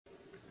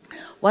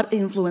What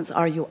influence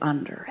are you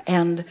under?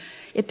 And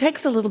it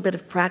takes a little bit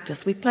of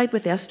practice. We played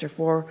with Esther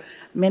for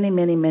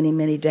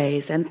many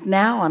days, and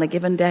now on a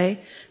given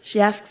day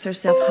she asks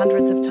herself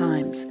hundreds of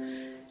times,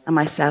 am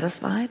I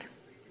satisfied?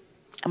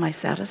 Am I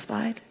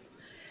satisfied?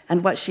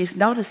 And what she's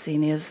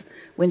noticing is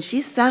when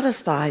she's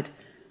satisfied,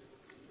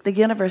 the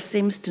universe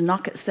seems to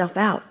knock itself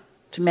out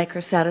to make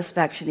her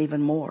satisfaction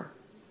even more.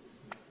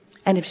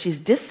 And if she's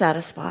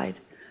dissatisfied,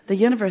 the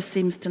universe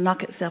seems to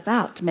knock itself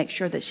out to make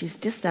sure that she's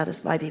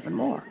dissatisfied even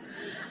more.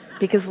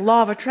 Because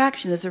law of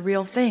attraction is a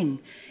real thing,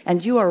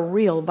 and you are a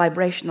real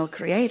vibrational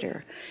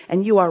creator,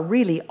 and you are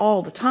really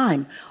all the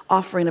time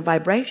offering a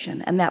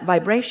vibration, and that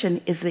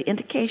vibration is the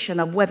indication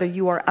of whether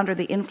you are under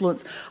the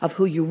influence of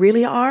who you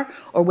really are,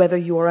 or whether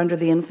you are under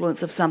the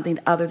influence of something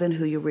other than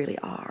who you really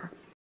are.